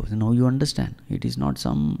Atithi Devo. Now you understand, it is not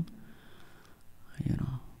some,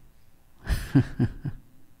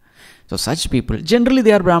 So such people, generally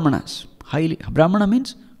they are Brahmanas. Brahmana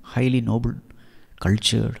means highly noble,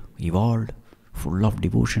 cultured, evolved, full of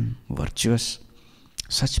devotion, virtuous.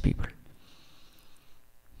 Such people.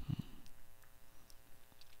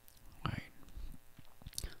 Right.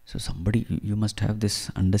 So somebody, you must have this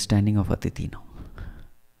understanding of Atithi now.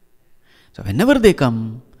 So whenever they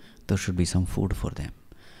come, there should be some food for them.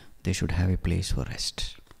 They should have a place for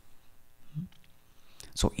rest.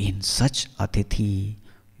 So in such Atithi,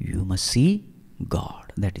 you must see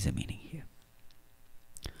God. That is the meaning here.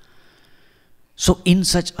 So in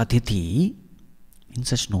such Atithi, in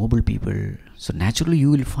such noble people, so naturally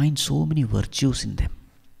you will find so many virtues in them.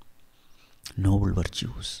 Noble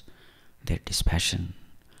virtues, their dispassion,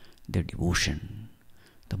 their devotion,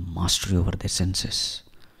 the mastery over their senses,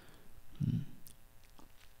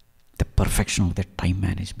 the perfection of their time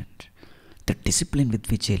management, the discipline with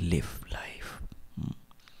which they live life,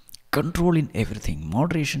 control in everything,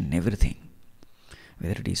 moderation in everything,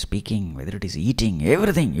 whether it is speaking, whether it is eating,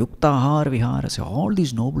 everything, yuktahar, vihara, so all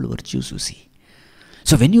these noble virtues you see.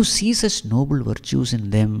 So when you see such noble virtues in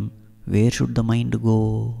them, where should the mind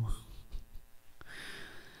go?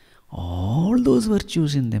 All those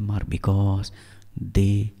virtues in them are because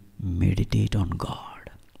they meditate on God.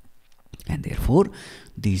 And therefore,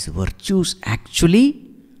 these virtues actually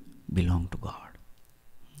belong to God.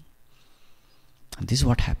 And this is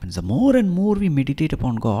what happens. The more and more we meditate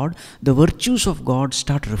upon God, the virtues of God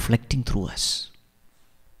start reflecting through us.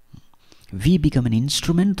 We become an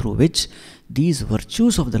instrument through which these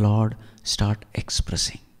virtues of the Lord start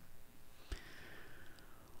expressing.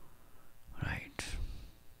 Right.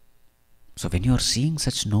 So when you are seeing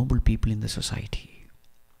such noble people in the society,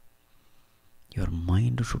 your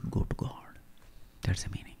mind should go to God. That's the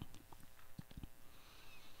meaning.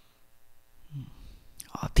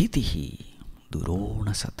 Atitihi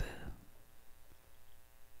durona sat.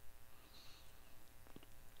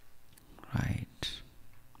 Right.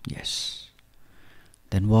 Yes.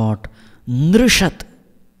 Then what? Nrishat.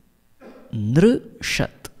 Nrishat.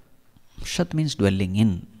 Shat means dwelling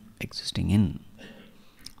in, existing in.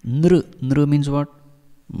 Nr means what?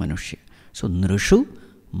 Manushya. So Nrishu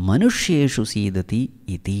Manushyeshu Sidati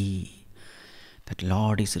iti. That that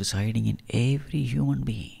Lord is residing in every human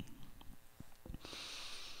being.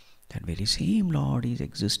 That very same Lord is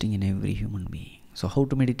existing in every human being. So how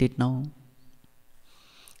to meditate now?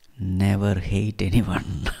 Never hate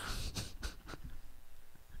anyone.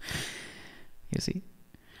 You see?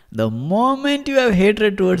 The moment you have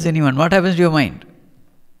hatred towards anyone, what happens to your mind?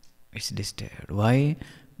 It's disturbed. Why?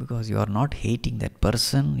 Because you are not hating that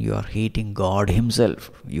person, you are hating God Himself,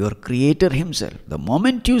 your Creator Himself. The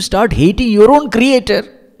moment you start hating your own Creator,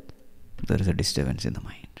 there is a disturbance in the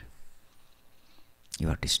mind. You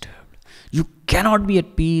are disturbed. You cannot be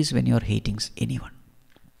at peace when you are hating anyone.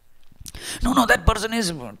 No, that person is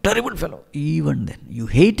a terrible fellow. Even then, you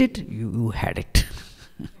hate it, you had it.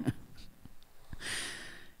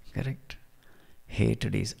 Correct?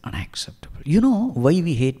 Hatred is unacceptable. You know why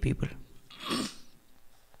we hate people?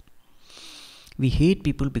 We hate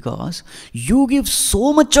people because you give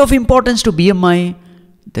so much of importance to BMI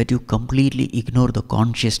that you completely ignore the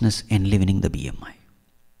consciousness enlivening the BMI.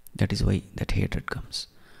 That is why that hatred comes.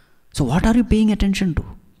 So what are you paying attention to?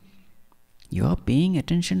 You are paying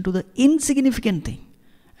attention to the insignificant thing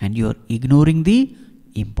and you are ignoring the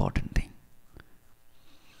important thing.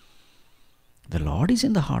 The Lord is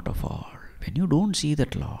in the heart of all. When you don't see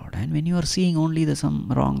that Lord and when you are seeing only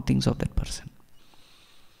some wrong things of that person,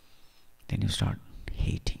 then you start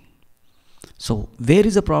hating. So where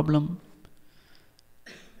is the problem?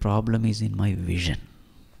 Problem is in my vision.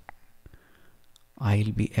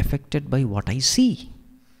 I'll be affected by what I see.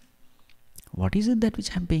 What is it that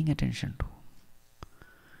which I am paying attention to?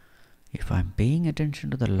 If I am paying attention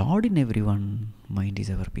to the Lord in everyone, mind is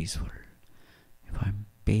ever peaceful. If I am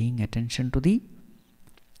paying attention to the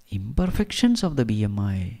imperfections of the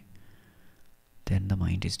BMI, then the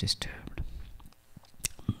mind is disturbed.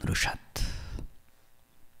 Rushat.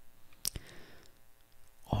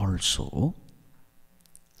 Also,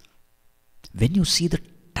 when you see the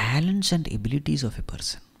talents and abilities of a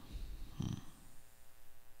person,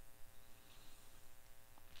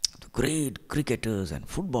 the great cricketers and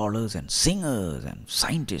footballers and singers and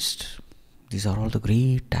scientists, these are all the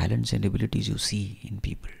great talents and abilities you see in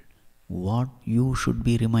people. What you should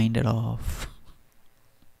be reminded of?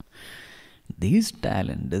 This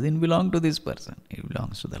talent doesn't belong to this person, it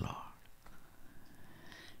belongs to the Lord.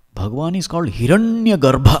 Bhagavan is called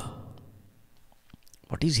Hiranyagarbha.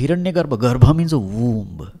 What is Hiranyagarbha? Garbha means a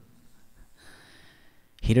womb.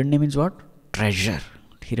 Hiranya means what? Treasure.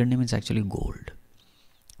 Hiranya means actually gold.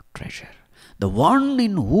 Treasure. The one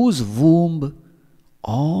in whose womb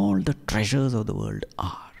all the treasures of the world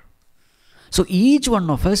are. So each one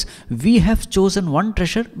of us, we have chosen one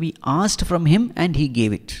treasure, we asked from Him and He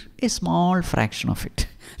gave it. A small fraction of it.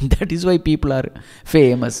 That is why people are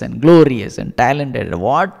famous and glorious and talented.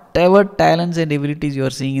 Whatever talents and abilities you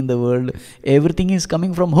are seeing in the world, everything is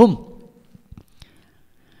coming from whom?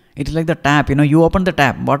 It is like the tap, you open the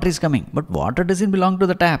tap, water is coming. But water doesn't belong to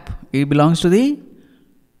the tap. It belongs to the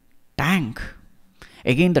tank.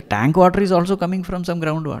 Again, the tank water is also coming from some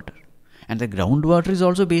groundwater. And the groundwater is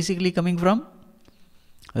also basically coming from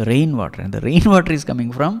rainwater. And the rainwater is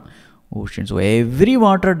coming from ocean. So every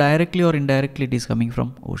water, directly or indirectly, it is coming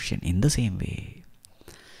from ocean. In the same way,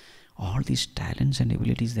 all these talents and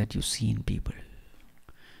abilities that you see in people,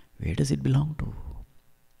 where does it belong to?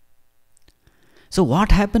 So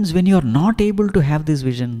what happens when you are not able to have this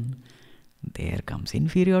vision? There comes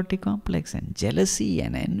inferiority complex and jealousy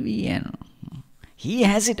and envy and he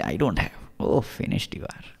has it, I don't have. Oh, finished you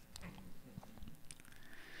are.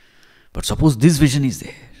 But suppose this vision is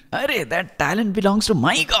there. Arey, that talent belongs to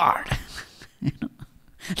my God.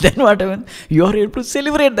 Then what happens? You are able to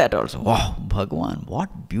celebrate that also. Wow, Bhagavan,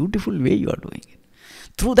 what beautiful way you are doing it.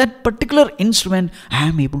 Through that particular instrument, I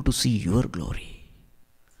am able to see your glory.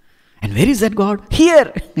 And where is that God?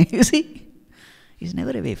 Here. You see? He is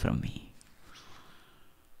never away from me.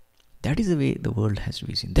 That is the way the world has to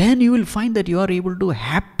be seen. Then you will find that you are able to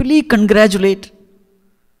happily congratulate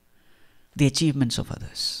the achievements of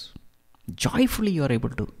others. Joyfully you are able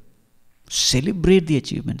to celebrate the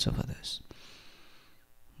achievements of others.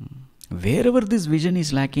 Wherever this vision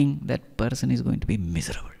is lacking, that person is going to be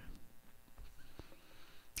miserable.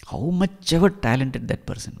 How much ever talented that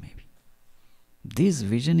person may be. This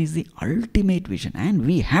vision is the ultimate vision and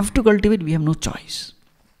we have to cultivate, we have no choice.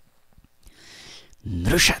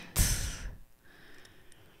 Nrishat.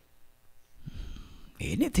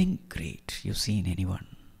 Anything great you see in anyone,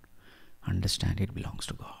 understand it belongs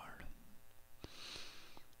to God.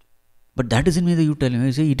 But that doesn't mean that you tell him,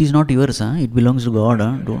 you say, it is not yours, it belongs to God.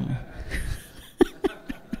 Don't.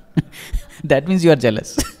 That means you are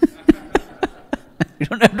jealous. You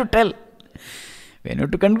don't have to tell. When you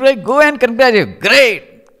have to congratulate, go and congratulate.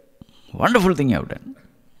 Great! Wonderful thing you have done.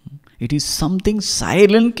 It is something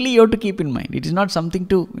silently you have to keep in mind. It is not something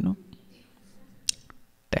to,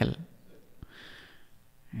 tell.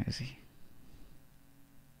 You see.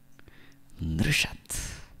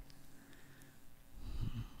 Nrishat.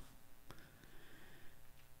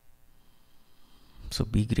 So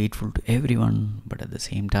be grateful to everyone, but at the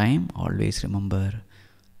same time, always remember,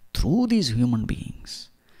 through these human beings,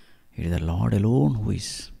 it is the Lord alone who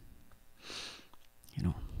is,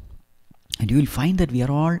 and you will find that we are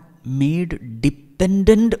all made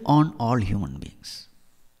dependent on all human beings.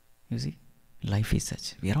 You see, life is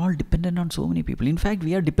such. We are all dependent on so many people. In fact,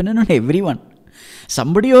 we are dependent on everyone.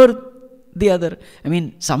 Somebody or the other.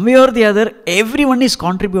 Some way or the other, everyone is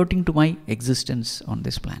contributing to my existence on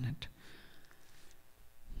this planet.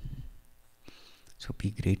 So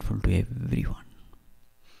be grateful to everyone.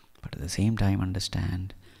 But at the same time,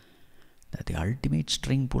 understand that the ultimate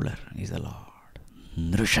string puller is the Lord.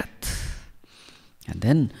 Nrishat. And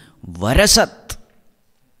then Varasat.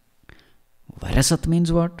 Varasat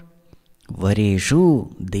means what?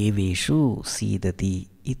 Vareshu Deveshu Sidati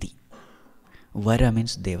Iti. Vara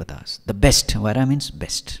means Devatas. The best. Vara means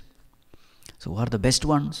best. So who are the best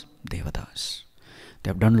ones? Devatas.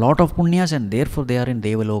 They have done lot of punyas and therefore they are in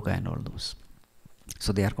Devaloka and all those.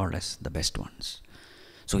 So they are called as the best ones.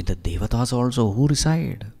 So in the Devatas also, who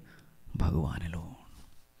reside? Bhagavan alone.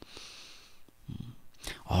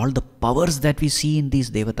 All the powers that we see in these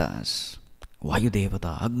Devatas, Vayu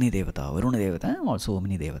Devata, Agni Devata, Varuna Devata, also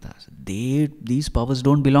many Devatas, these powers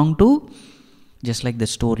don't belong to, just like the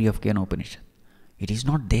story of Kathopanishad. It is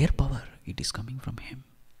not their power, it is coming from Him.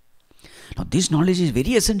 Now this knowledge is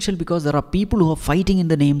very essential because there are people who are fighting in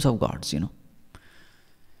the names of gods,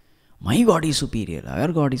 My God is superior,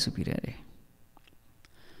 our God is superior.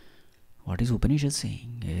 What is Upanishad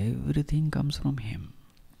saying? Everything comes from Him.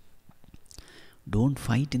 Don't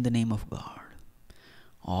fight in the name of God.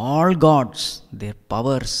 All gods, their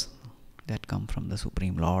powers that come from the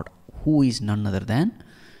Supreme Lord, who is none other than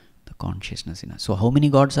the consciousness in us. So how many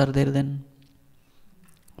gods are there then?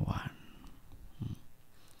 One.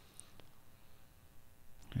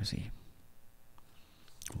 You see.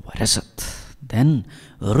 Varasat. Then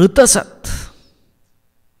Ritasat.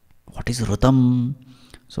 What is Ritam?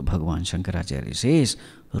 So Bhagavan Shankaracharya says,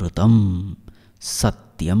 Ritam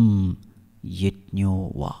Satyam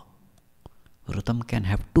Yajño Va. Ritam can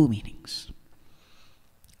have two meanings.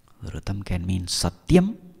 Ritam can mean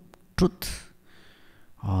Satyam, truth,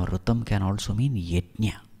 or Ritam can also mean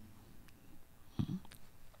Yajña.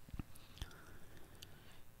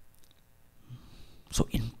 So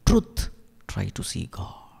in truth, try to see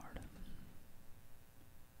God.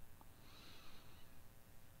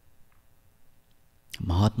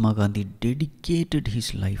 Mahatma Gandhi dedicated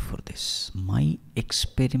his life for this. My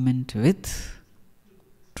experiment with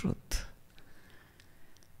truth.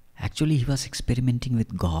 Actually, he was experimenting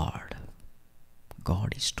with God.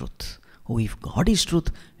 God is truth. Oh, if God is truth,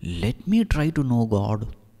 let me try to know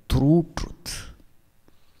God through truth.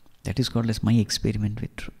 That is called as my experiment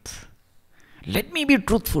with truth. Let me be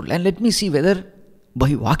truthful and let me see whether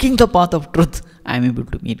by walking the path of truth, I am able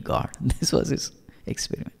to meet God. This was his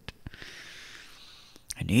experiment.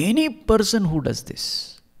 And any person who does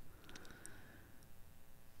this,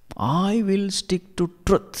 I will stick to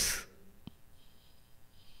truth,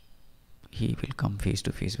 he will come face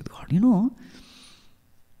to face with God.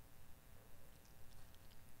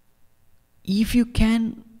 If you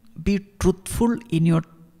can be truthful in your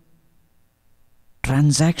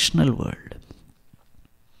transactional world,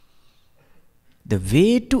 the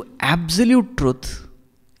way to absolute truth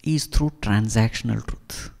is through transactional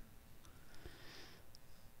truth.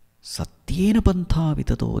 Satyena pantha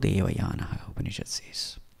vitato devayana, Upanishad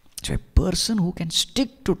says. So a person who can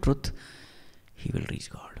stick to truth, he will reach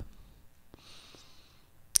God.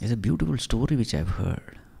 There's a beautiful story which I've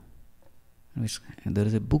heard. There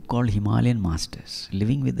is a book called Himalayan Masters,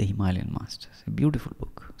 Living with the Himalayan Masters. A beautiful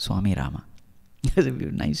book, Swami Rama. There's a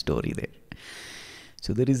nice story there.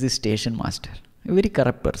 So there is this station master, a very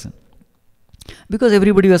corrupt person. Because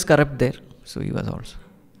everybody was corrupt there, so he was also.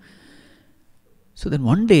 So then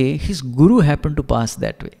one day, his guru happened to pass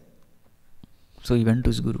that way. So he went to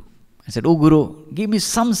his guru and said, "Oh Guru, give me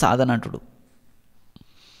some sadhana to do."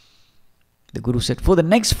 The guru said, "For the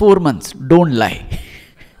next 4 months, don't lie."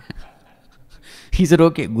 He said,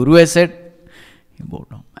 "Okay." Guru has said, he bowed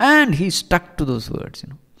down. And he stuck to those words,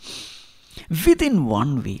 Within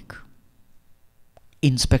 1 week,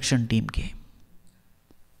 inspection team came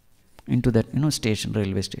into that, station,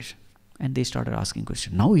 railway station. And they started asking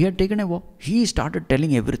questions. Now he had taken a vow. He started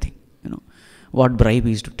telling everything, what bribe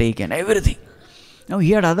he is to take and everything. Now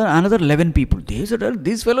he had another 11 people. They said,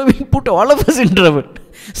 this fellow will put all of us in trouble.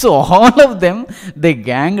 So all of them, they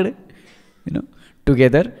ganged,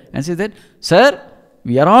 together and said that, sir,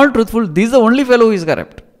 we are all truthful. This is the only fellow who is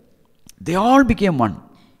corrupt. They all became one.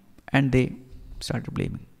 And they started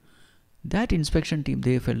blaming. That inspection team,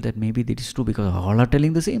 they felt that maybe it is true because all are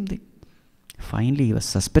telling the same thing. Finally, he was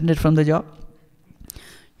suspended from the job.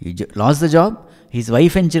 He lost the job. His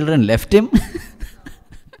wife and children left him.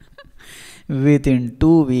 Within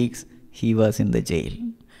 2 weeks, he was in the jail.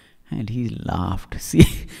 And he laughed. See,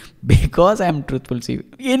 because I am truthful. See,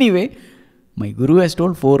 anyway, my guru has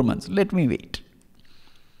told 4 months. Let me wait.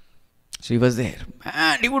 So he was there.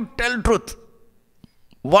 And he would tell truth.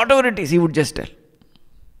 Whatever it is, he would just tell.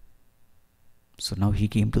 So now he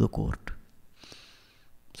came to the court.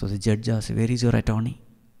 So the judge asked, where is your attorney?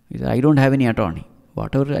 He said, I don't have any attorney.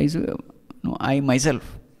 Whatever I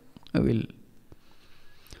myself, I will.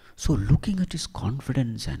 So looking at his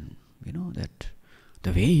confidence and, that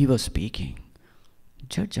the way he was speaking,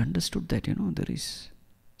 judge understood that, there is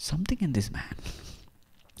something in this man.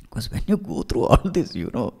 Because when you go through all this,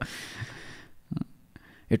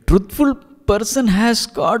 a truthful person has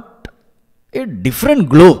got a different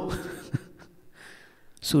glow.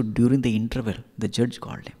 So during the interval, the judge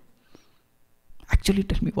called him. Actually,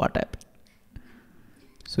 tell me what happened.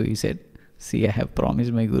 So he said, see, I have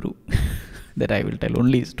promised my guru that I will tell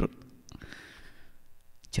only his truth.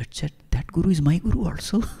 Judge said, that guru is my guru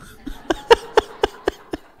also.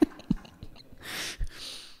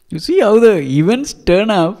 You see how the events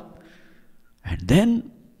turn up. And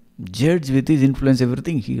then, judge with his influence,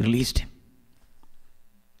 everything, he released him.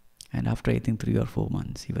 And after I think 3 or 4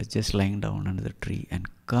 months, he was just lying down under the tree. And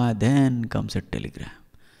then comes a telegram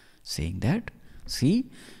saying that, see,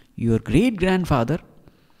 your great-grandfather,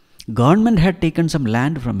 government had taken some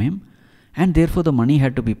land from him and therefore the money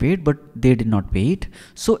had to be paid, but they did not pay it.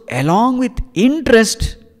 So along with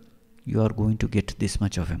interest, you are going to get this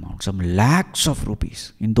much of amount, some lakhs of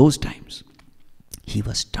rupees in those times. He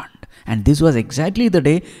was stunned. And this was exactly the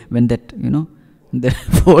day when that, the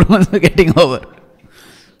 4 months were getting over.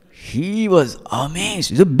 He was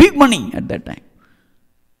amazed. It's a big money at that time.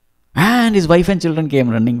 And his wife and children came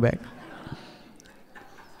running back.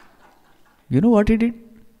 You know what he did?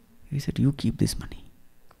 He said, you keep this money.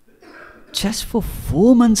 Just for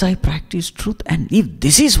 4 months I practiced truth, and if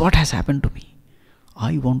this is what has happened to me,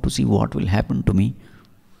 I want to see what will happen to me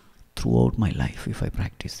throughout my life if I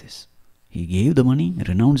practice this. He gave the money,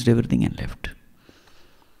 renounced everything and left.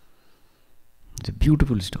 It's a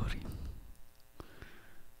beautiful story.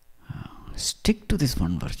 Stick to this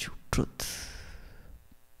one virtue, truth.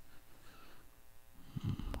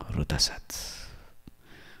 Rutasat.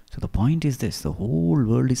 So the point is this, the whole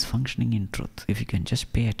world is functioning in truth. If you can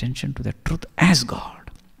just pay attention to that truth as God.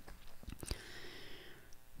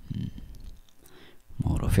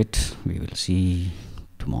 More of it we will see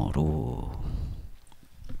tomorrow.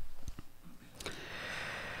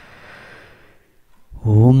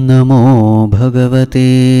 Om Namo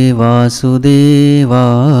Bhagavate Vasudevaya.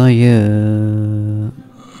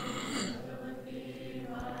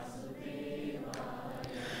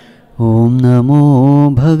 Om Namo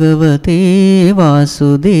Bhagavate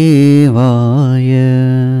Vasudevaya.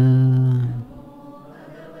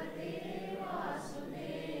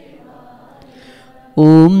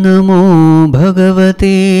 Om Namo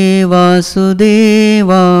Bhagavate Vasudevaya.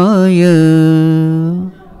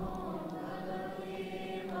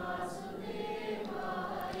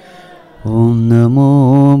 Om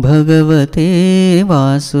Namo Bhagavate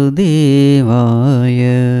Vasudevaya.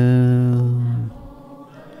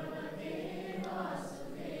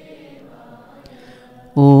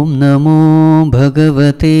 Om Namo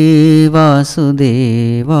Bhagavate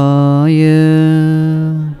Vasudevaya.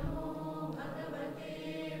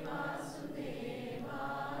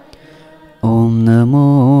 Om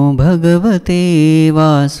Namo Bhagavate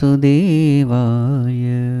Vasudevaya.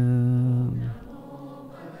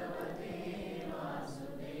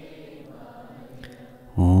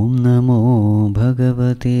 Om Namo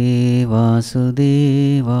Bhagavate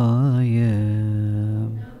Vasudevaya.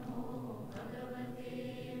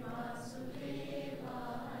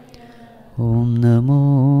 Om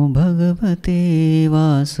Namo Bhagavate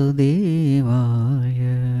Vasudevaya.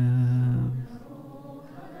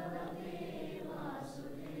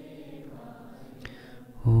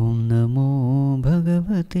 Om Namo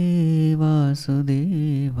Bhagavate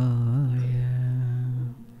Vasudevaya.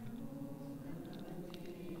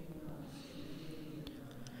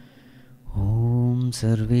 Om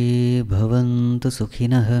Sarve Bhavantu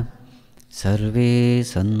Sukhinah, Sarve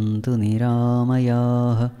Santu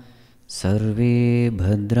Niramayah, सर्वे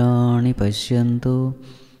भद्राणि पश्यन्तु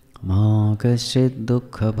मा कश्चित्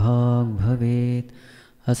दुःखभाग् भवेत्।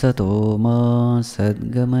 असतो मा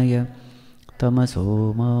सद्गमय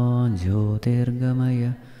तमसो मा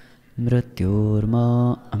ज्योतिर्गमय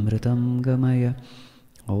मृत्योर्मा अमृतं गमय।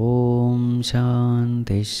 ॐ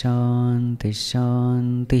शान्ति शान्ति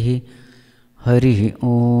शान्तिः। हरिः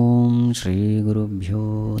ॐ।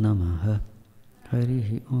 श्रीगुरुभ्यो नमः।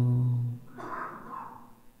 हरिः ॐ।